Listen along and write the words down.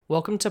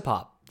Welcome to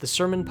Pop, the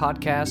sermon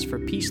podcast for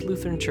Peace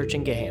Lutheran Church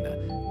in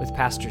Gahanna, with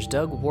pastors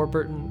Doug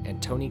Warburton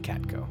and Tony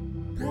Katko.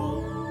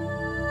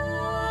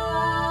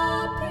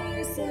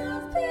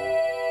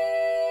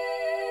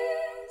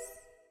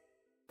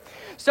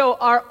 So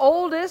our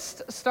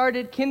oldest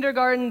started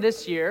kindergarten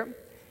this year,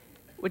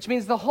 which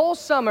means the whole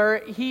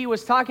summer he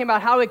was talking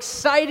about how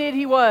excited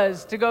he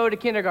was to go to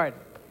kindergarten.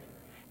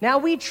 Now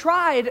we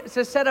tried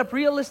to set up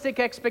realistic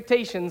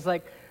expectations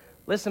like,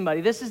 listen,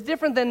 buddy, this is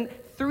different than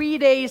 3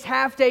 days,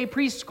 half-day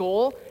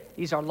preschool.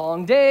 These are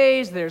long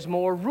days. There's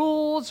more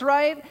rules,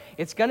 right?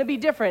 It's going to be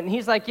different. And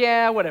he's like,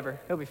 yeah, whatever.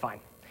 He'll be fine.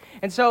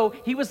 And so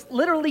he was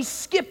literally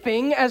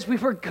skipping as we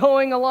were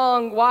going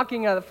along,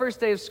 walking on the first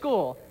day of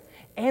school.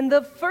 And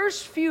the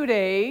first few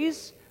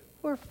days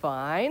were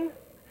fine,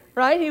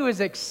 right? He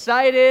was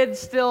excited,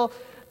 still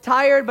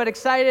tired, but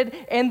excited.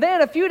 And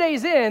then a few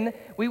days in,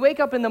 we wake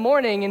up in the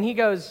morning and he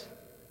goes,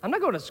 I'm not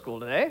going to school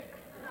today.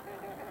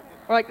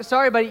 We're like,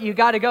 sorry, buddy, you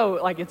got to go.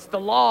 Like, it's the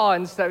law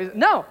and stuff.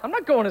 No, I'm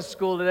not going to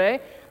school today.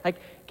 Like,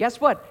 guess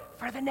what?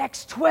 For the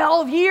next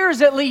 12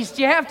 years at least,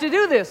 you have to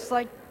do this.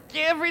 Like,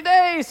 every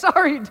day.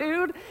 Sorry,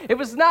 dude. It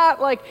was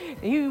not like,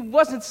 he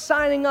wasn't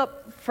signing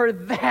up for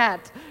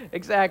that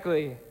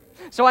exactly.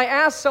 So I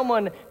asked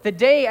someone the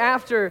day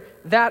after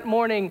that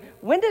morning,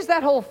 when does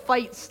that whole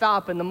fight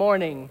stop in the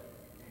morning?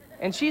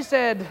 And she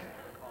said,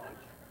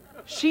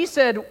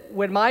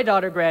 when my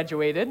daughter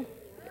graduated,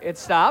 it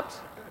stopped.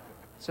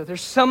 So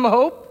there's some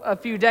hope a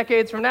few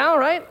decades from now,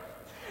 right?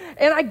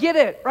 And I get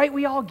it, right?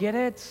 We all get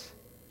it.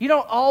 You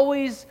don't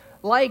always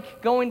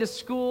like going to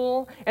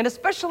school, and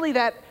especially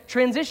that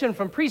transition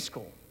from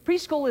preschool.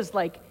 Preschool is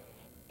like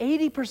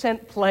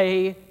 80%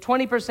 play,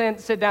 20%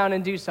 sit down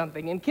and do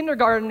something. In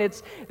kindergarten,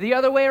 it's the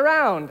other way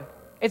around.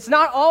 It's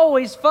not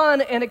always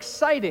fun and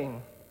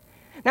exciting.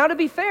 Now, to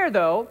be fair,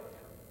 though,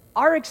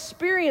 our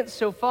experience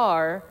so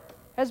far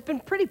has been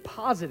pretty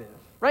positive.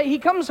 Right? He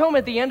comes home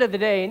at the end of the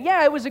day, and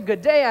yeah, it was a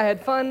good day, I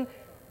had fun,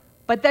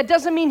 but that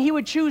doesn't mean he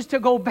would choose to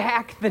go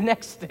back the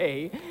next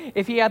day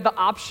if he had the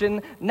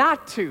option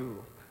not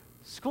to.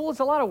 School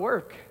is a lot of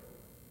work,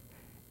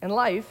 and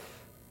life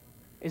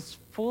is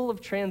full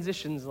of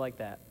transitions like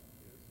that.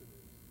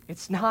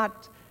 It's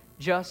not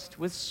just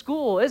with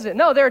school, is it?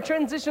 No, there are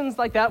transitions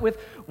like that with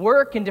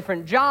work and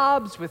different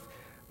jobs, with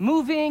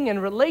moving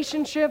and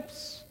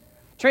relationships,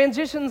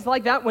 transitions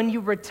like that when you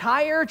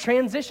retire,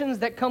 transitions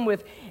that come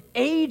with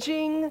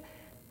aging,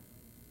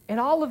 and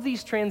all of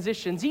these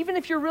transitions, even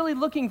if you're really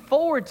looking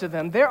forward to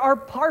them, there are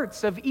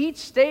parts of each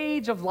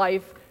stage of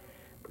life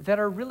that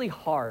are really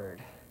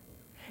hard.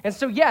 And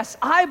so, yes,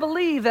 I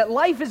believe that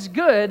life is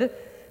good,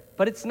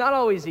 but it's not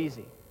always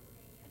easy.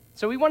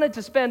 So we wanted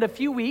to spend a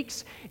few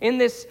weeks in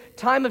this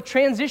time of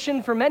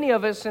transition for many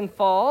of us in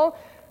fall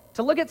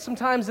to look at some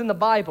times in the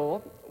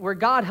Bible where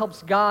God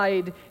helps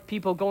guide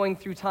people going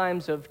through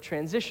times of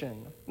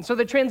transition. And so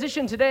the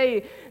transition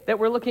today that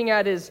we're looking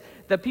at is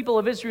the people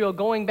of Israel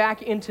going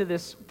back into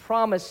this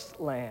promised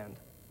land.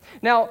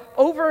 Now,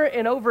 over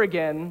and over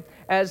again,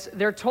 as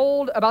they're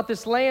told about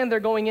this land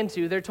they're going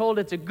into, they're told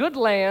it's a good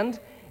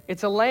land,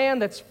 it's a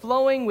land that's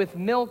flowing with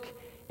milk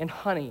and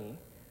honey.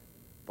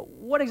 But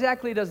what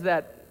exactly does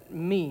that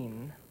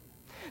mean?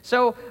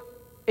 So,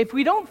 if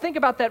we don't think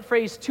about that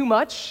phrase too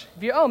much,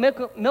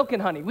 milk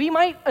and honey, we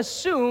might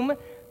assume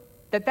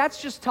that that's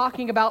just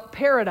talking about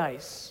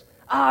paradise.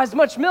 As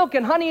much milk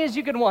and honey as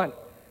you could want,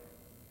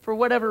 for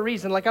whatever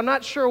reason. Like, I'm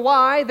not sure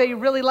why they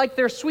really like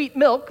their sweet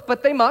milk,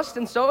 but they must,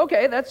 and so,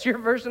 okay, that's your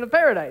version of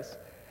paradise.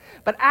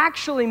 But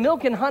actually,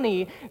 milk and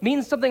honey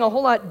means something a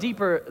whole lot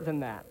deeper than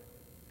that.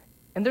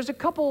 And there's a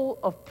couple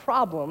of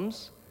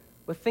problems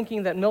with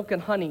thinking that milk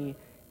and honey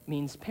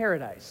means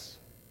paradise.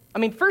 I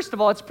mean, first of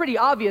all, it's pretty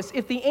obvious.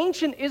 If the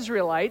ancient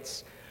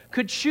Israelites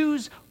could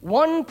choose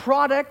one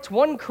product,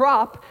 one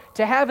crop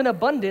to have in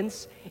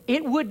abundance,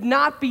 it would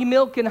not be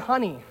milk and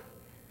honey.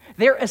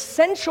 Their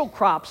essential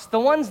crops, the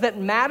ones that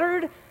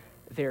mattered,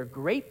 they're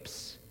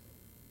grapes,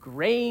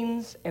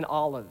 grains, and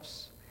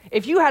olives.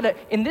 If you had,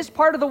 in this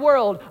part of the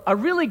world, a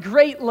really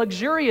great,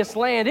 luxurious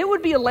land, it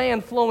would be a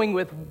land flowing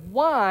with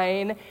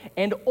wine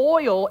and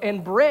oil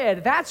and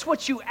bread. That's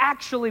what you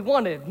actually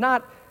wanted,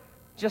 not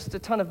just a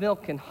ton of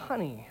milk and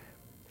honey.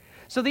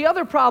 So the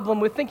other problem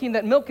with thinking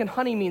that milk and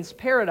honey means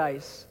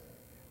paradise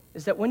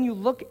is that when you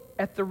look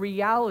at the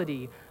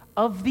reality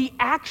of the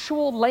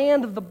actual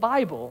land of the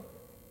Bible,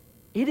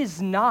 it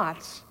is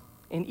not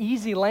an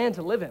easy land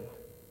to live in.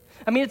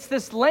 I mean, it's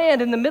this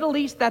land in the Middle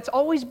East that's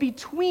always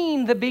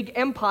between the big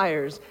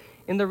empires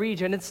in the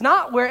region. It's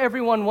not where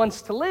everyone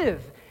wants to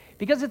live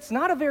because it's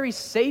not a very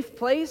safe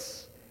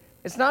place.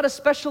 It's not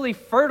especially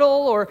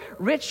fertile or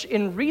rich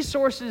in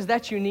resources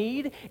that you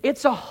need.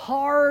 It's a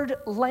hard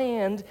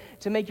land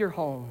to make your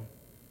home.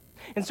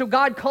 And so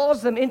God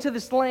calls them into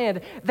this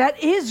land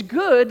that is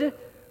good,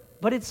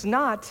 but it's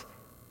not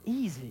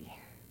easy.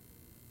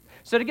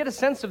 So to get a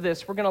sense of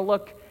this, we're going to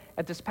look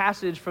at this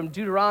passage from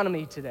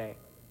Deuteronomy today.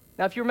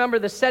 Now, if you remember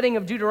the setting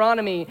of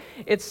Deuteronomy,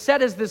 it's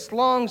set as this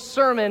long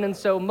sermon, and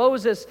so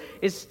Moses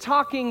is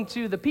talking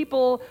to the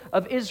people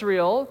of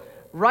Israel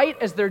right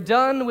as they're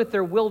done with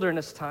their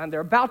wilderness time. They're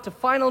about to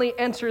finally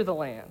enter the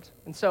land.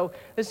 And so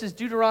this is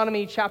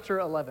Deuteronomy chapter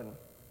 11.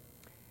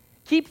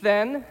 Keep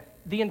then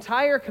the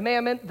entire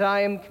commandment that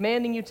I am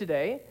commanding you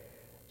today,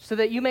 so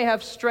that you may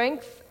have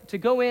strength to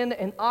go in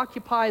and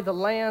occupy the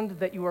land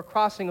that you are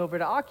crossing over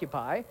to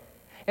occupy,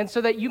 and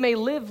so that you may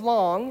live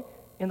long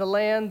in the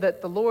land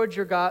that the Lord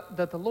your God,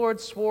 that the Lord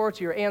swore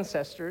to your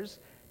ancestors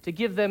to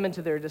give them and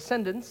to their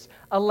descendants,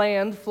 a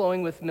land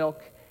flowing with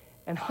milk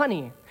and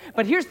honey.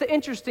 But here's the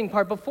interesting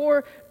part.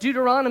 Before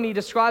Deuteronomy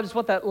describes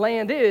what that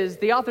land is,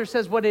 the author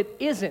says what it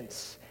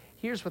isn't.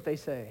 Here's what they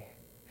say.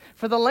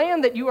 For the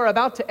land that you are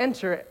about to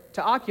enter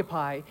to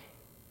occupy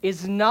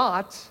is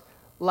not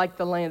like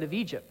the land of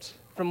Egypt,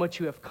 from which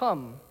you have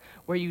come,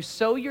 where you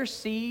sow your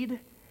seed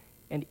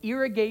and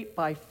irrigate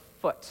by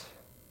foot.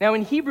 Now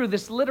in Hebrew,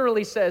 this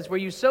literally says, where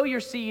you sow your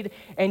seed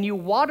and you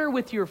water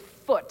with your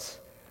foot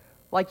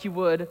like you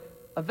would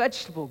a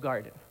vegetable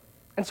garden.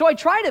 And so I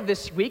tried it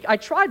this week. I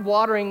tried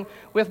watering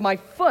with my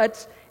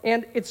foot,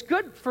 and it's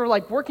good for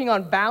like working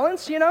on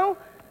balance, but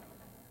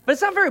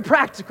it's not very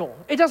practical.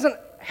 It doesn't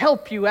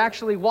help you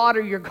actually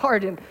water your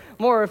garden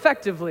more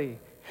effectively.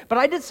 But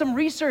I did some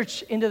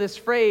research into this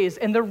phrase,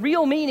 and the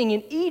real meaning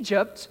in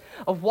Egypt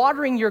of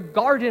watering your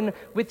garden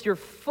with your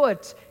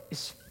foot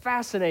is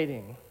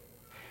fascinating.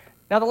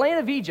 Now, the land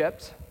of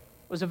Egypt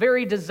was a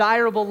very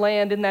desirable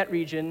land in that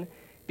region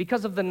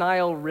because of the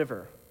Nile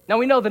River. Now,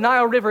 we know the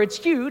Nile River, it's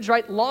huge,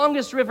 right?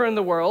 Longest river in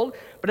the world,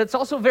 but it's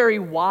also very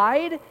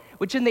wide,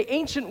 which in the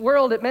ancient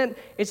world, it meant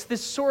it's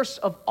this source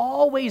of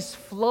always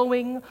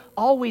flowing,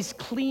 always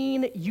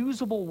clean,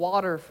 usable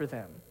water for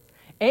them.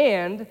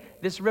 And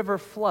this river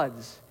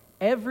floods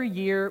every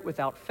year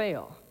without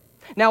fail.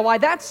 Now, why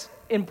that's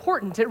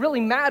important, it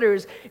really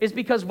matters, is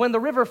because when the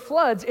river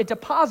floods, it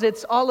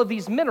deposits all of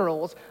these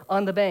minerals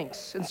on the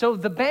banks. And so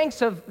the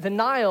banks of the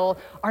Nile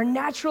are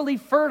naturally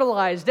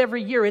fertilized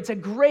every year. It's a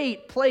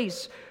great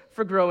place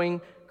for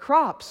growing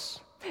crops.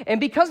 And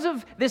because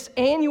of this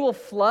annual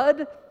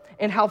flood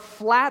and how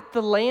flat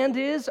the land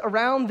is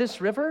around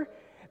this river,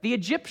 the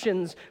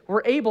Egyptians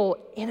were able,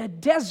 in a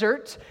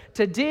desert,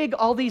 to dig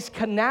all these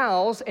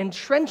canals and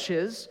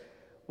trenches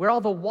where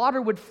all the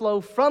water would flow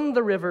from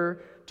the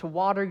river to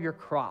water your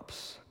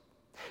crops.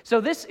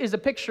 So this is a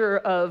picture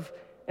of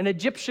an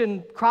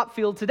Egyptian crop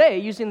field today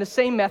using the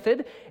same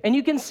method. And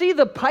you can see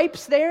the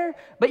pipes there,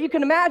 but you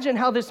can imagine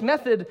how this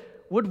method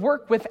would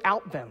work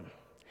without them.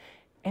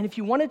 And if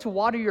you wanted to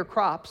water your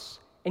crops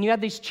and you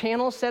had these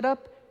channels set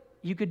up,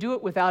 you could do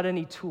it without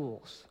any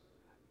tools.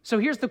 So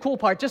here's the cool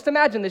part. Just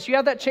imagine this. You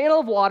have that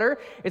channel of water.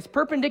 It's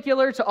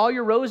perpendicular to all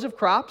your rows of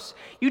crops.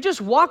 You just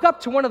walk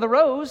up to one of the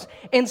rows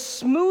and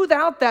smooth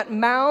out that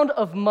mound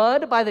of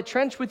mud by the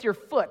trench with your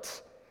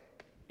foot.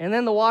 And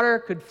then the water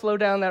could flow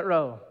down that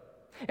row.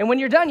 And when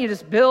you're done, you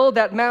just build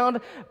that mound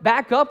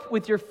back up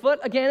with your foot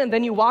again, and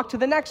then you walk to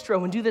the next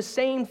row and do the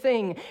same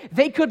thing.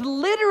 They could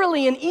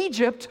literally, in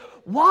Egypt,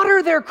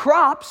 water their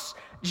crops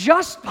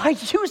just by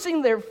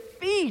using their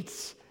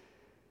feet.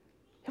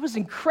 It was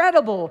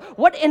incredible.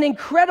 What an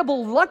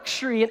incredible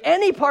luxury in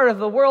any part of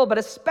the world, but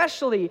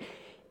especially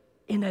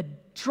in a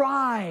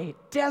dry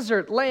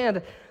desert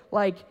land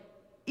like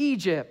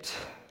Egypt.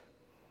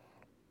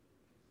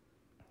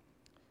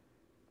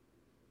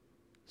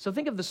 So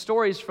think of the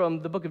stories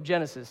from the book of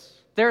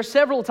Genesis. There are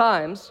several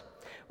times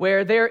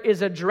where there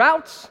is a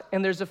drought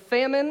and there's a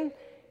famine,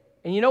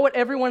 and you know what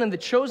everyone in the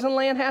chosen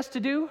land has to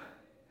do?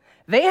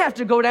 They have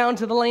to go down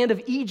to the land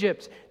of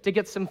Egypt to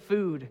get some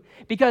food,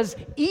 because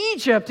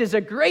Egypt is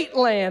a great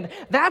land.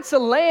 That's a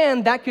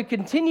land that could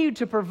continue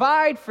to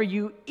provide for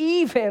you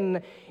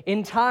even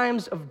in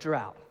times of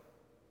drought.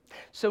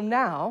 So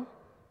now,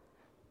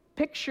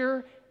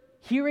 picture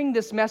hearing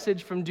this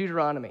message from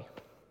Deuteronomy.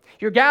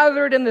 You're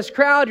gathered in this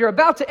crowd, you're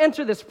about to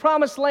enter this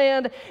promised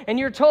land, and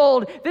you're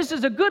told, this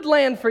is a good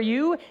land for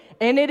you,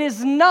 and it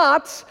is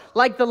not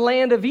like the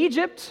land of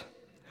Egypt,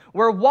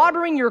 where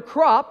watering your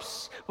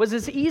crops was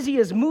as easy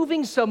as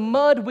moving some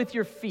mud with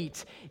your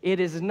feet.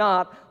 It is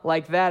not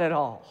like that at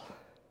all.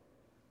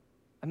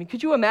 I mean,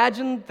 could you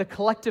imagine the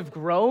collective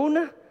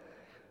groan?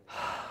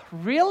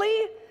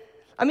 Really?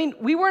 I mean,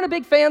 we weren't a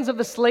big fans of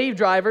the slave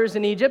drivers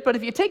in Egypt, but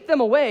if you take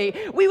them away,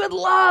 we would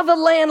love a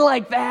land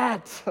like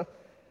that.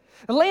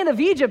 The land of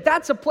Egypt,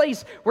 that's a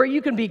place where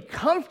you can be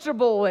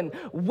comfortable and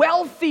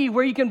wealthy,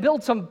 where you can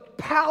build some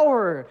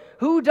power.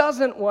 Who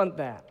doesn't want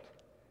that?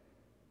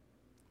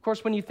 Of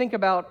course, when you think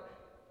about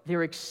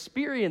their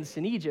experience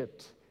in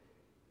Egypt,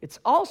 it's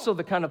also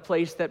the kind of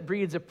place that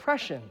breeds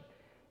oppression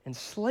and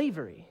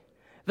slavery.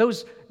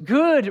 Those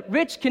good,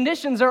 rich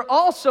conditions are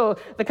also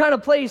the kind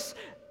of place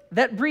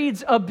that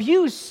breeds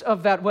abuse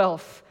of that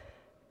wealth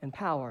and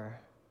power.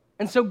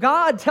 And so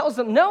God tells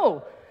them,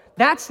 no,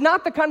 that's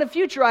not the kind of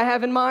future I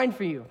have in mind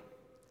for you.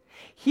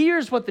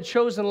 Here's what the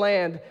chosen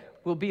land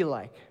will be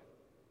like.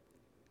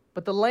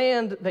 But the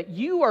land that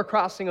you are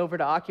crossing over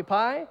to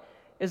occupy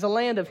is a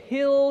land of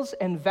hills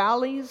and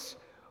valleys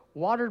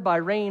watered by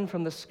rain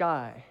from the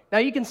sky. Now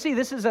you can see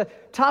this is a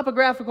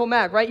topographical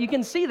map, right? You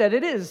can see that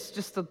it is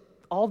just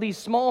all these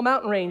small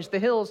mountain range, the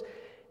hills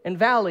and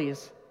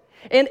valleys.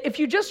 And if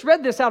you just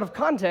read this out of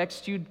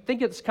context, you'd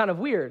think it's kind of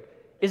weird.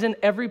 Isn't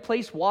every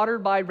place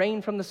watered by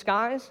rain from the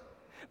skies?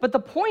 But the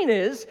point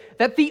is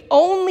that the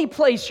only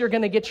place you're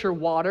going to get your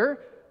water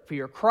for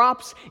your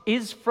crops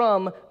is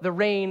from the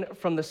rain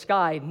from the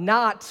sky,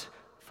 not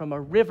from a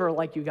river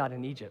like you got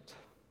in Egypt.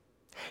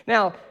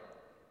 Now,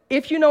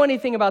 if you know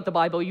anything about the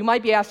Bible, you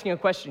might be asking a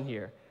question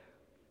here.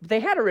 They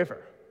had a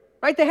river,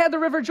 right? They had the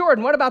River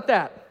Jordan. What about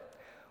that?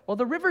 Well,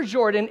 the River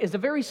Jordan is a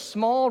very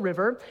small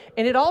river,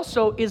 and it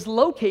also is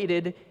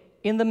located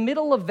in the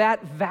middle of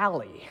that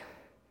valley.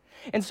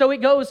 And so it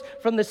goes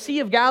from the Sea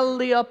of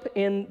Galilee up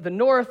in the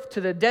north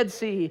to the Dead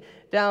Sea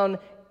down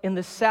in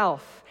the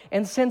south.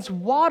 And since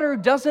water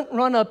doesn't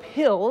run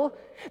uphill,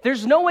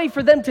 there's no way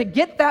for them to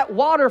get that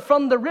water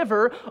from the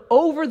river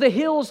over the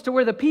hills to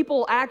where the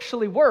people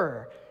actually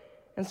were.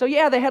 And so,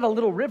 yeah, they had a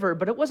little river,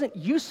 but it wasn't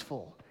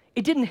useful.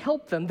 It didn't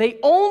help them. They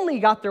only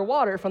got their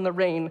water from the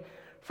rain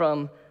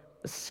from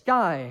the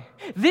sky.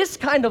 This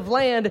kind of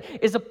land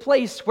is a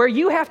place where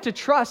you have to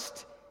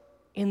trust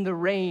in the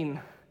rain.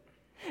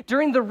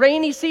 During the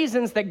rainy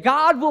seasons, that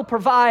God will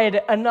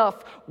provide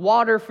enough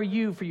water for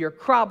you, for your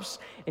crops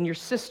and your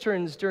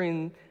cisterns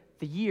during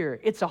the year.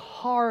 It's a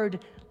hard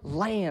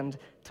land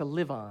to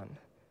live on,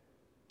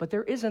 but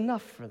there is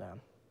enough for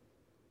them.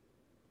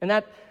 And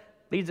that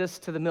leads us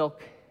to the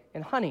milk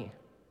and honey.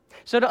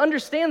 So to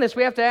understand this,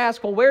 we have to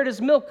ask, well, where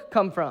does milk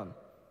come from?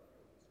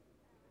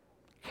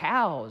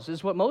 Cows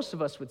is what most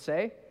of us would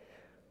say.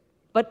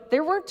 But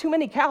there weren't too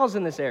many cows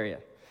in this area.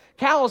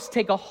 Cows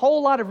take a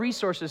whole lot of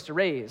resources to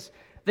raise.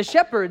 The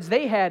shepherds,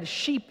 they had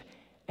sheep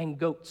and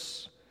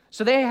goats.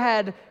 So they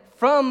had,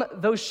 from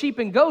those sheep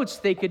and goats,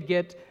 they could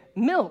get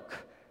milk.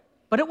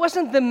 But it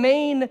wasn't the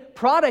main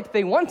product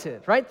they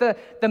wanted, right?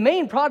 The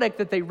main product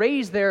that they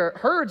raised their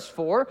herds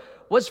for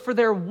was for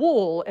their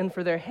wool and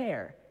for their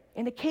hair.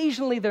 And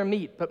occasionally their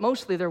meat, but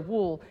mostly their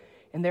wool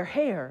and their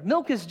hair.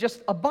 Milk is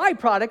just a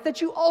byproduct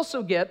that you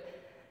also get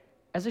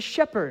as a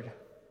shepherd.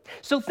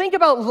 So think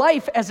about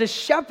life as a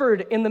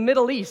shepherd in the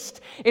Middle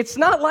East. It's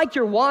not like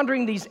you're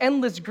wandering these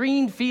endless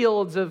green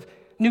fields of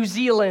New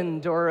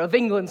Zealand or of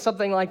England,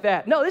 something like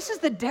that. No, this is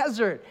the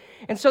desert.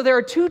 And so there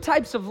are two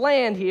types of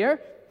land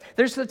here.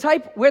 There's the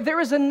type where there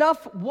is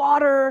enough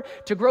water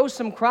to grow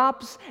some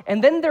crops,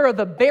 and then there are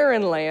the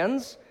barren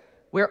lands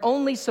where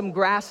only some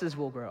grasses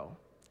will grow.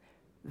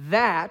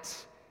 That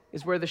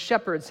is where the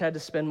shepherds had to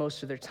spend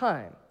most of their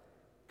time,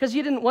 because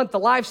you didn't want the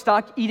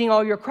livestock eating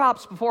all your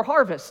crops before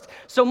harvest.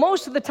 So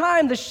most of the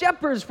time, the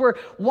shepherds were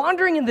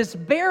wandering in this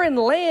barren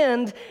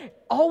land,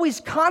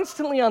 always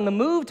constantly on the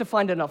move to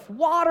find enough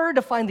water,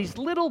 to find these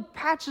little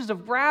patches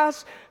of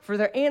grass for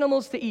their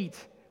animals to eat.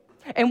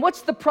 And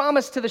what's the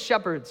promise to the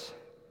shepherds?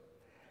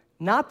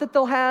 Not that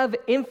they'll have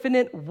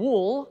infinite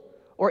wool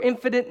or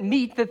infinite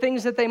meat, the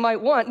things that they might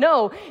want.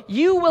 No,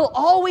 you will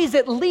always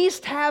at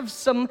least have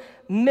some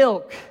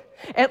milk.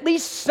 At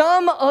least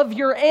some of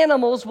your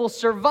animals will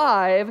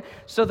survive,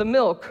 so the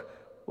milk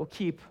will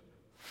keep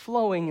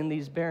flowing in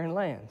these barren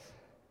lands.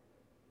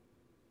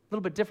 A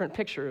little bit different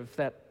picture of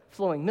that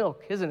flowing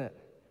milk, isn't it?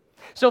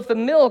 So if the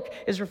milk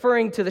is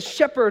referring to the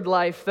shepherd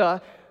life,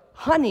 the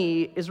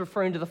honey is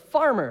referring to the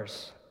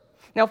farmers.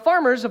 Now,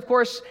 farmers, of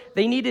course,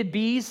 they needed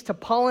bees to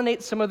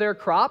pollinate some of their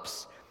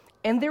crops,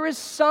 and there is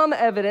some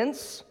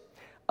evidence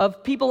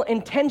of people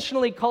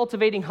intentionally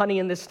cultivating honey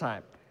in this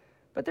time.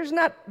 But there's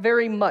not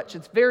very much.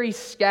 It's very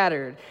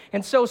scattered.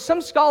 And so some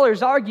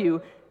scholars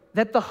argue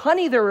that the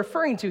honey they're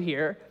referring to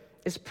here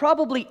is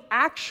probably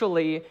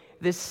actually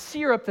this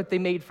syrup that they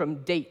made from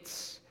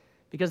dates,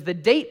 because the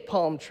date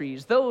palm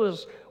trees,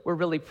 those were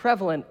really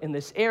prevalent in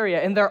this area,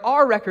 and there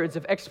are records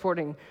of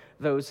exporting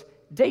those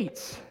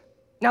dates.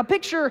 Now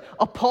picture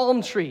a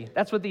palm tree.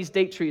 That's what these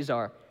date trees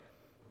are.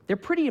 They're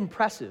pretty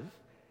impressive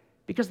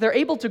because they're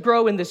able to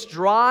grow in this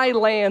dry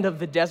land of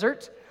the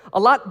desert, a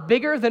lot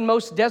bigger than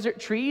most desert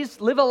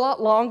trees, live a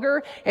lot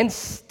longer, and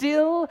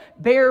still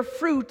bear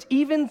fruit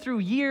even through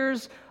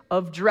years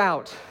of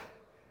drought.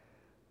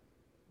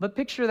 But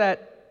picture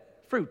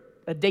that fruit,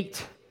 a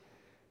date.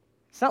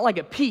 It's not like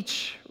a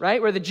peach,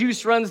 right, where the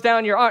juice runs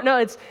down your arm. No,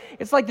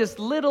 it's like this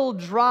little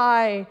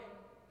dry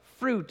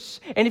fruit.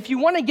 And if you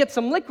want to get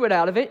some liquid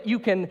out of it, you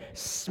can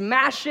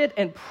smash it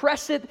and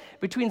press it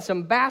between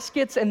some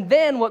baskets, and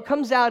then what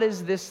comes out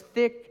is this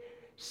thick,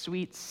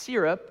 sweet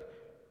syrup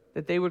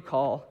that they would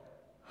call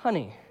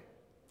honey.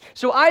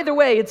 So either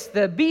way, it's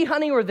the bee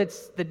honey or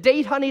it's the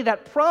date honey.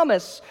 That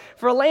promise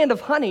for a land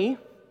of honey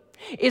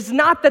is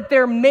not that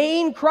their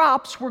main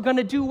crops were going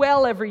to do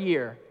well every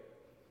year.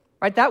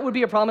 Right? That would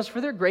be a promise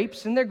for their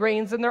grapes and their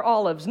grains and their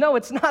olives. No,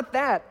 it's not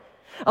that.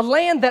 A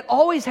land that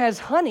always has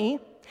honey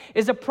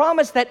is a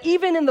promise that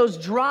even in those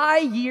dry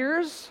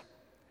years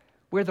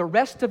where the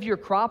rest of your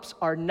crops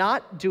are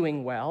not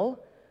doing well,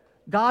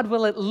 God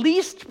will at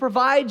least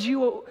provide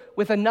you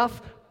with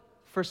enough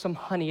for some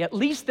honey. At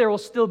least there will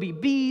still be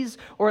bees,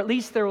 or at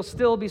least there will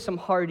still be some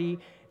hardy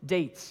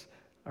dates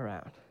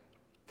around.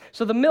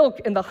 So the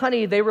milk and the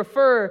honey, they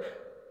refer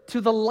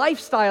to the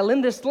lifestyle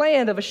in this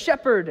land of a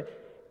shepherd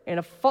and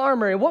a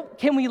farmer. And what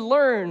can we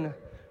learn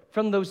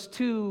from those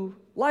two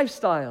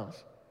lifestyles?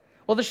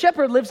 Well, the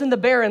shepherd lives in the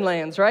barren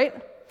lands, right?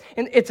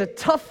 And it's a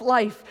tough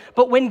life.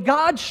 But when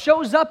God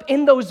shows up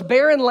in those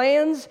barren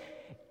lands,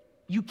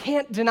 you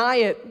can't deny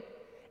it.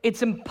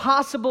 It's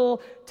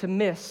impossible to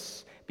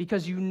miss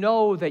because you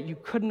know that you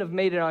couldn't have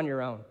made it on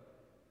your own.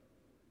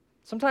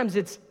 Sometimes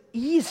it's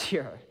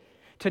easier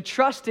to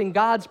trust in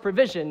God's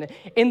provision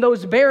in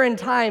those barren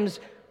times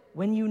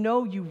when you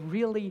know you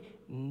really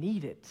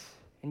need it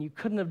and you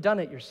couldn't have done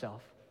it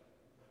yourself.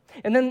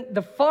 And then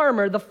the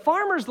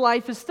farmer's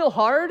life is still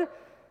hard,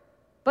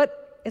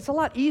 but it's a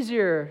lot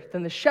easier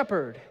than the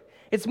shepherd.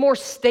 It's more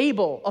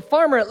stable. A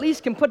farmer at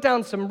least can put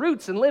down some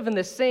roots and live in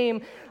the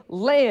same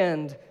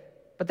land.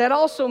 But that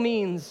also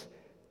means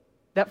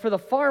that for the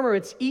farmer,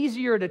 it's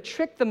easier to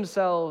trick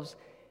themselves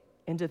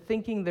into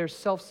thinking they're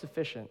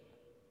self-sufficient.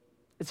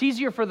 It's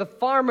easier for the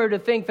farmer to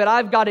think that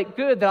I've got it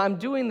good, that I'm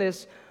doing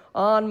this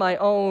on my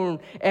own,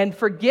 and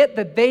forget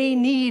that they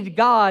need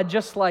God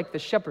just like the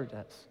shepherd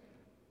does.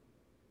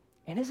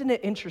 And isn't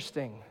it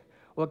interesting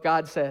what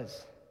God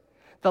says?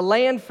 The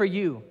land for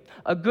you,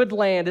 a good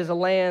land, is a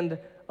land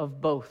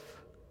of both.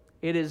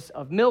 It is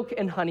of milk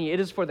and honey. It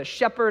is for the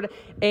shepherd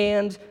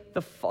and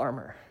the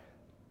farmer.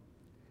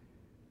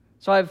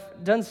 So I've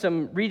done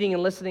some reading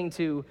and listening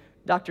to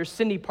Dr.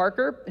 Cindy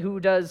Parker, who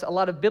does a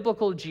lot of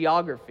biblical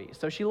geography.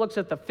 So she looks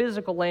at the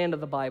physical land of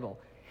the Bible.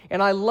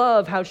 And I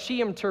love how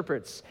she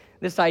interprets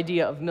this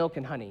idea of milk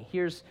and honey.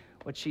 Here's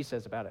what she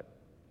says about it.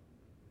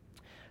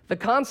 The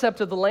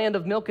concept of the land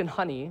of milk and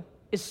honey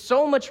is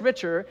so much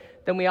richer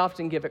than we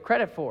often give it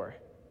credit for.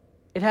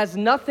 It has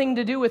nothing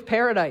to do with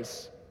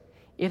paradise.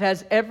 It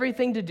has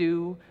everything to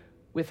do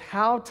with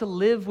how to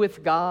live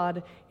with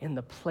God in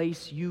the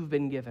place you've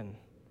been given,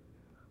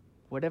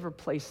 whatever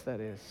place that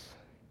is.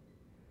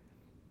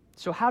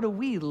 So how do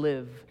we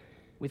live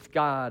with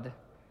God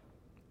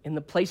in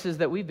the places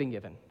that we've been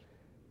given?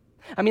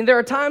 I mean, there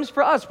are times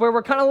for us where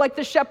we're kind of like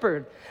the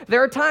shepherd.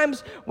 There are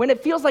times when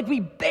it feels like we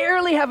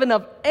barely have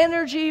enough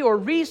energy or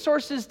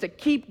resources to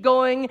keep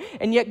going,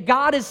 and yet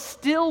God is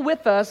still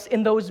with us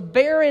in those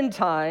barren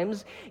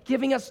times,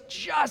 giving us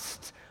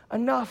just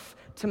enough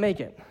to make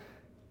it.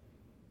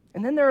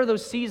 And then there are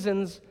those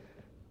seasons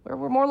where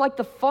we're more like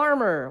the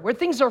farmer, where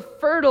things are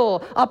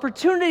fertile,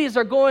 opportunities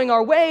are going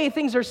our way,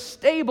 things are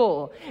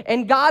stable,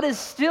 and God is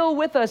still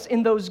with us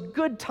in those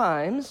good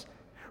times,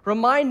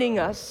 reminding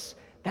us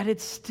that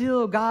it's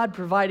still God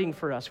providing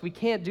for us. We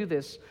can't do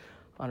this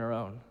on our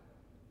own.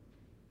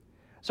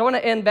 So I want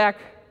to end back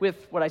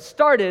with what I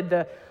started,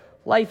 the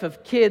life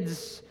of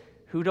kids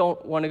who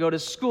don't want to go to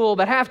school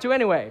but have to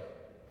anyway.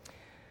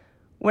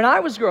 When I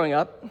was growing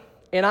up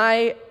and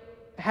I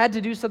had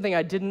to do something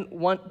I didn't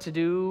want to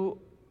do,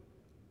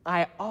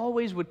 I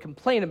always would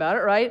complain about it,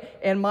 right?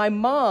 And my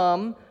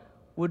mom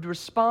would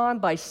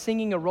respond by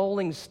singing a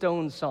Rolling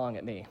Stones song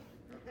at me.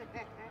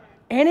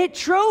 And it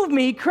drove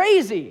me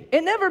crazy.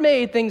 It never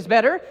made things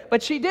better,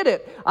 but she did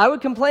it. I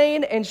would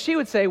complain, and she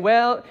would say,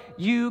 well,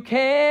 you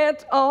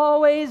can't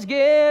always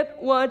get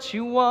what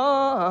you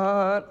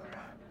want.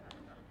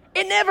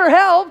 It never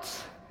helped.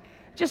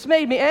 It just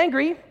made me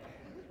angry.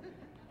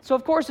 So,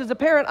 of course, as a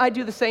parent, I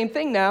do the same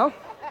thing now.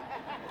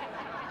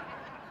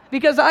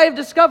 Because I have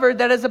discovered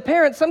that as a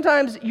parent,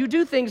 sometimes you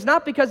do things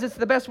not because it's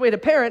the best way to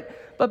parent,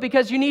 but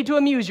because you need to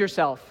amuse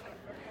yourself.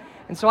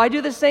 And so I do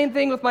the same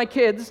thing with my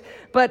kids,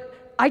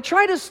 but I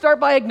try to start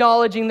by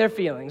acknowledging their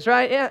feelings,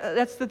 right? Yeah,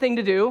 that's the thing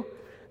to do.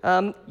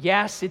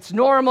 Yes, it's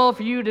normal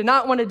for you to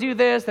not want to do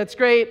this. That's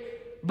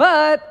great.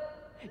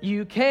 But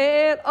you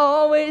can't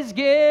always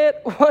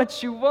get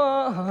what you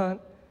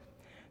want.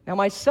 Now,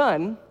 my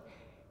son,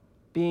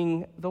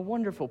 being the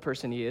wonderful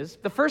person he is,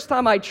 the first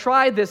time I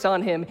tried this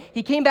on him,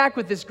 he came back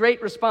with this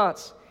great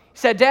response. He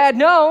said, Dad,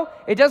 no,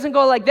 it doesn't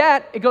go like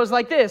that. It goes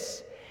like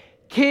this.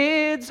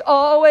 Kids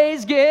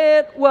always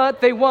get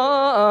what they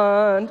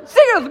want.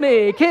 Sing it with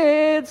me.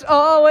 Kids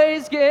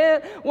always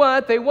get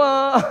what they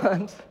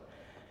want.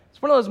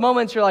 It's one of those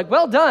moments you're like,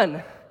 well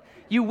done.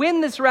 You win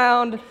this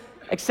round,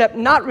 except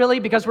not really,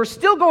 because we're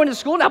still going to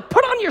school. Now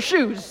put on your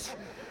shoes.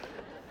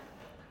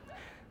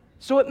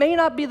 So it may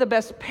not be the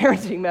best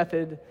parenting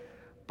method,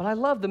 but I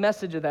love the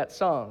message of that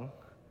song.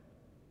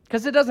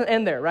 Because it doesn't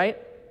end there, right?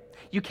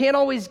 You can't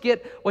always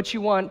get what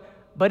you want,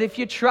 but if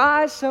you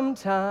try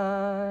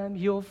sometime,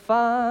 you'll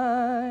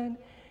find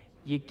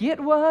you get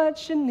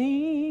what you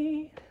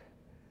need.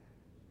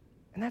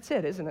 And that's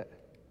it, isn't it?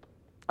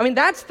 I mean,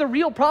 that's the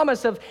real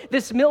promise of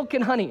this milk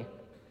and honey.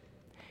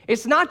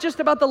 It's not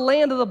just about the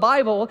land of the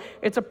Bible,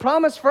 it's a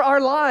promise for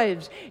our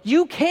lives.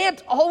 You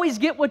can't always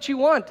get what you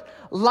want.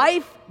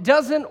 Life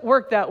doesn't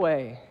work that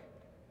way.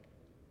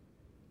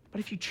 But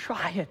if you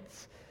try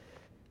it,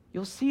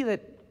 you'll see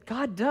that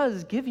God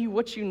does give you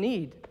what you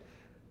need.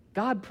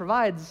 God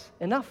provides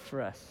enough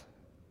for us.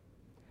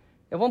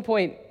 At one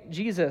point,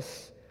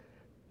 Jesus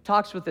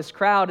talks with this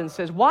crowd and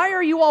says, why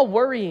are you all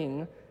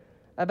worrying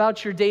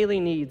about your daily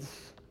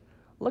needs?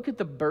 Look at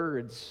the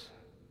birds.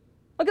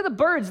 Look at the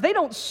birds. They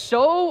don't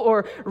sow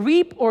or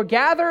reap or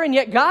gather, and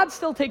yet God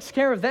still takes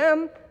care of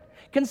them.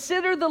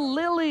 Consider the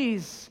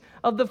lilies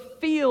of the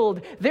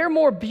field. They're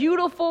more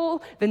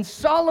beautiful than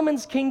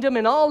Solomon's kingdom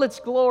in all its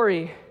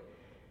glory.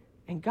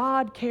 And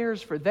God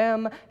cares for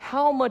them.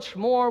 How much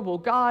more will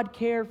God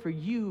care for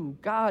you,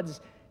 God's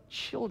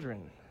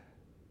children?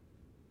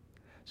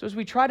 So as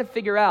we try to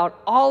figure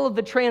out all of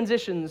the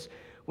transitions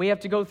we have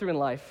to go through in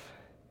life,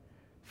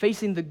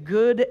 facing the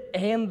good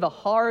and the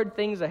hard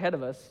things ahead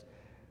of us,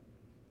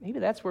 maybe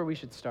that's where we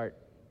should start.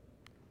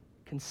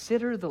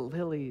 Consider the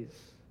lilies.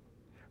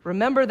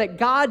 Remember that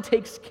God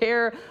takes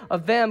care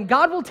of them.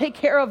 God will take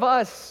care of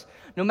us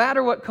no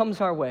matter what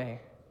comes our way.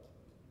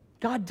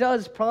 God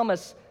does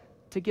promise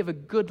to give a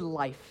good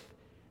life.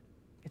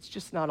 It's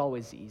just not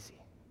always easy.